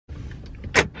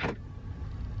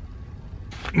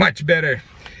Much better.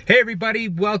 Hey everybody,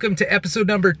 welcome to episode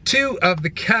number 2 of the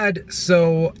Cud.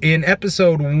 So in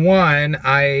episode 1,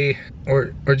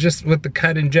 or just with the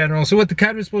Cud in general. So what the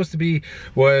Cud was supposed to be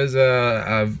was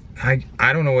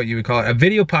I don't know what you would call it, a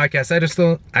video podcast.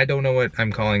 I don't know what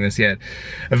I'm calling this yet.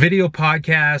 A video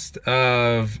podcast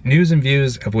of news and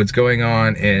views of what's going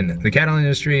on in the cattle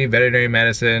industry, veterinary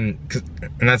medicine,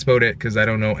 and that's about it, because I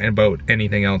don't know about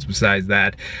anything else besides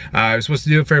that. I was supposed to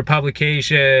do it for a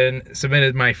publication,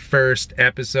 submitted my first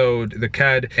episode, the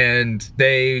Cud, and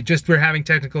they just were having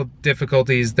technical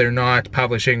difficulties. They're not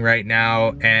publishing right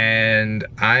now, and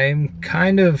I'm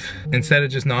kind of, instead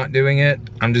of just not doing it,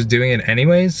 I'm just doing it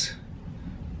anyways.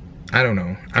 I don't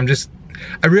know.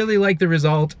 I really like the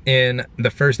result in the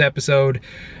first episode.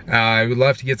 I would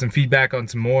love to get some feedback on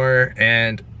some more,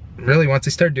 and really once I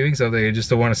start doing something, I just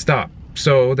don't want to stop.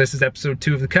 So this is episode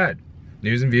 2 of the Cud.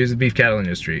 News and views of the beef cattle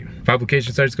industry. If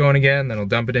publication starts going again, then I'll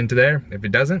dump it into there. If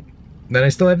it doesn't, then I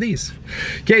still have these.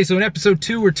 Okay, so in episode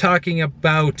 2, we're talking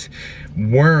about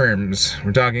worms.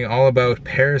 We're talking all about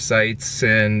parasites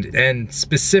and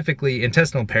specifically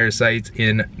intestinal parasites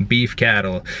in beef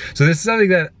cattle. So this is something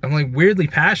that I'm like weirdly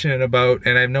passionate about,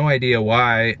 and I have no idea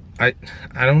why. I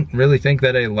don't really think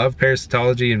that I love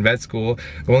parasitology in vet school.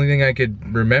 The only thing I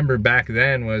could remember back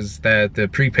then was that the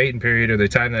pre-patent period, or the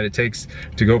time that it takes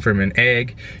to go from an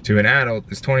egg to an adult,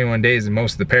 is 21 days in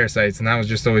most of the parasites, and that was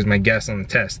just always my guess on the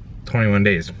test. 21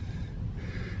 days.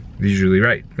 Usually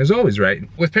right. It's always right.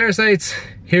 With parasites,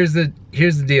 here's the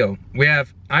deal. We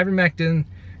have ivermectin.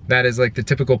 That is like the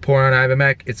typical pour on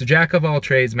Ivomec. It's a jack of all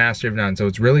trades, master of none. So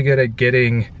it's really good at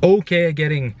getting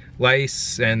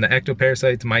lice and the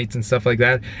ectoparasites, mites and stuff like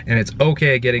that. And it's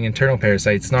okay at getting internal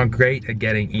parasites. It's not great at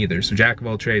getting either. So jack of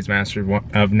all trades, master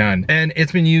of none. And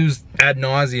it's been used ad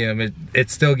nauseum.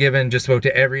 It's still given just about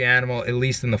to every animal, at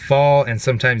least in the fall and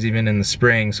sometimes even in the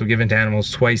spring. So given to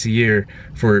animals twice a year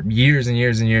for years and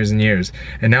years and years and years.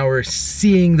 And now we're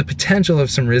seeing the potential of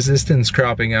some resistance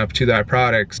cropping up to that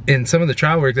product. In some of the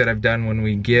trial work that I've done, when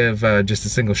we give just a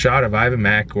single shot of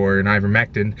Ivomec or an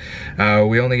ivermectin,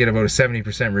 we only get about a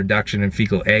 70% reduction in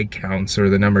fecal egg counts, or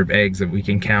the number of eggs that we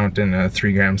can count in a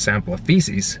 3-gram sample of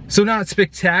feces. So not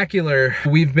spectacular.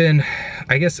 We've been,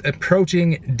 I guess,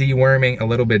 approaching deworming a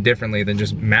little bit differently than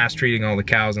just mass treating all the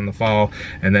cows in the fall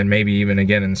and then maybe even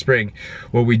again in the spring.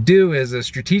 What we do is a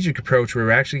strategic approach where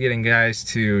we're actually getting guys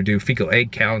to do fecal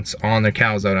egg counts on their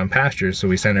cows out on pasture. So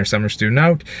we send our summer student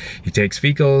out, he takes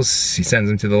fecals, he sends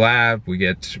them to the lab, we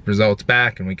get results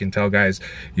back, and we can tell guys,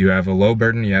 you have a low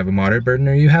burden, you have a moderate burden,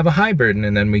 or you have a high burden,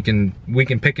 and then we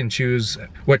can pick and choose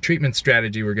what treatment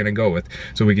strategy we're gonna go with.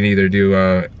 So we can either do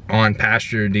on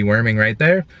pasture deworming right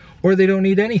there, or they don't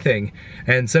need anything.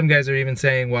 And some guys are even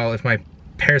saying, well, if my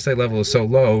parasite level is so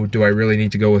low, do I really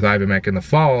need to go with Ivomec in the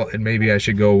fall? And maybe I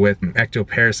should go with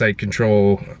ectoparasite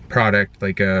control product,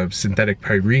 like a synthetic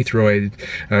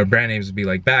pyrethroid. Brand names would be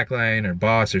like Backline or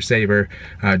Boss or Saber,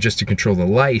 just to control the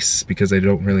lice, because I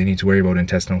don't really need to worry about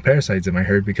intestinal parasites in my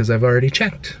herd because I've already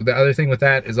checked. The other thing with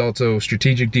that is also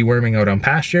strategic deworming out on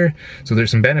pasture. So there's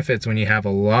some benefits when you have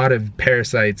a lot of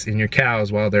parasites in your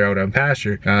cows while they're out on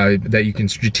pasture, that you can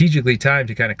strategically time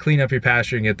to kind of clean up your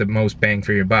pasture and get the most bang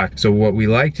for your buck. So what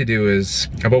we like to do is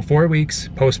about 4 weeks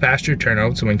post-pasture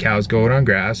turnout, so when cows go out on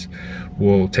grass,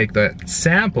 we'll take that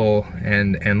sample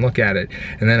and look at it.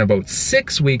 And then about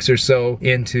 6 weeks or so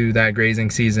into that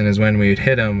grazing season is when we would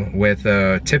hit them with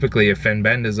typically a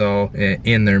fenbendazole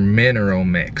in their mineral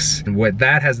mix. And what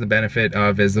that has the benefit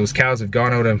of is those cows have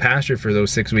gone out on pasture for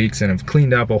those 6 weeks and have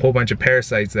cleaned up a whole bunch of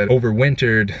parasites that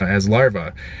overwintered as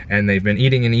larvae, and they've been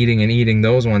eating and eating and eating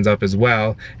those ones up as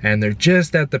well, and they're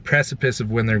just at the precipice of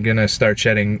when they're gonna start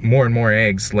shedding more and more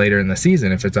eggs later in the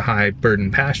season if it's a high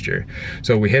burden pasture.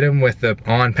 So we hit them with the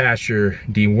on pasture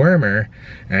dewormer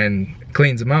and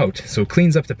cleans them out. So it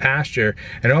cleans up the pasture,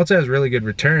 and it also has really good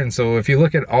returns. So if you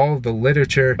look at all of the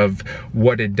literature of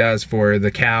what it does for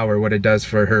the cow or what it does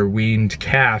for her weaned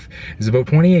calf, is about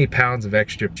 28 pounds of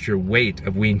extra weight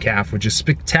of weaned calf, which is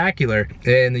spectacular.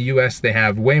 In the US, they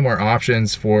have way more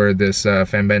options for this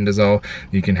fenbendazole.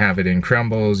 You can have it in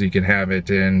crumbles, you can have it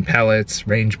in pellets,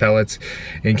 range pellets.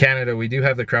 In Canada, we do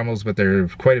have the crumbles, but they're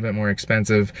quite a bit more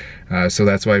expensive. So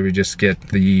that's why we just get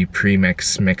the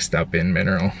premix mixed up in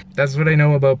mineral. That's what I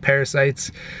know about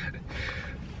parasites.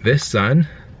 This sun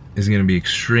is going to be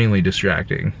extremely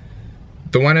distracting.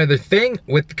 The one other thing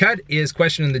with the Cud is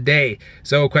question of the day.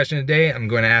 So question of the day, I'm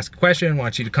going to ask a question. I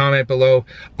want you to comment below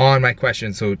on my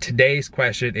question. So today's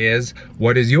question is,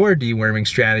 what is your deworming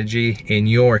strategy in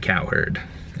your cow herd?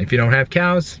 If you don't have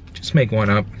cows, just make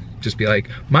one up. Just be like,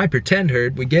 my pretend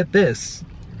herd, we get this.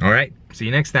 All right, see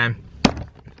you next time.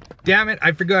 damn it,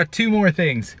 I forgot 2 more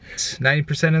things.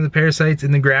 90% of the parasites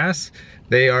in the grass,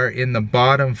 they are in the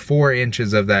bottom 4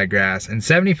 inches of that grass, and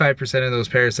 75% of those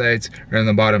parasites are in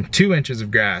the bottom 2 inches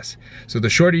of grass. So the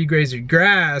shorter you graze your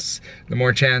grass, the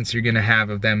more chance you're gonna have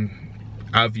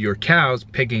of your cows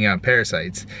picking up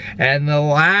parasites. And the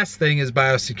last thing is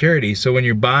biosecurity. So when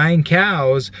you're buying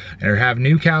cows or have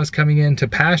new cows coming into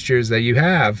pastures that you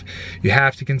have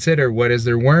to consider, what is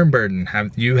their worm burden?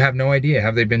 You have no idea.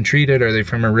 Have they been treated? Are they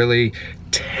from a really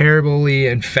terribly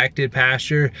infected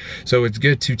pasture? So it's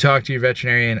good to talk to your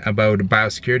veterinarian about a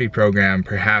biosecurity program,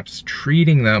 perhaps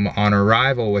treating them on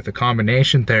arrival with a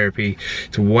combination therapy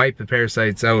to wipe the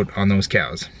parasites out on those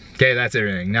cows. Okay, that's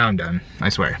everything. Now I'm done, I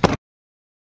swear.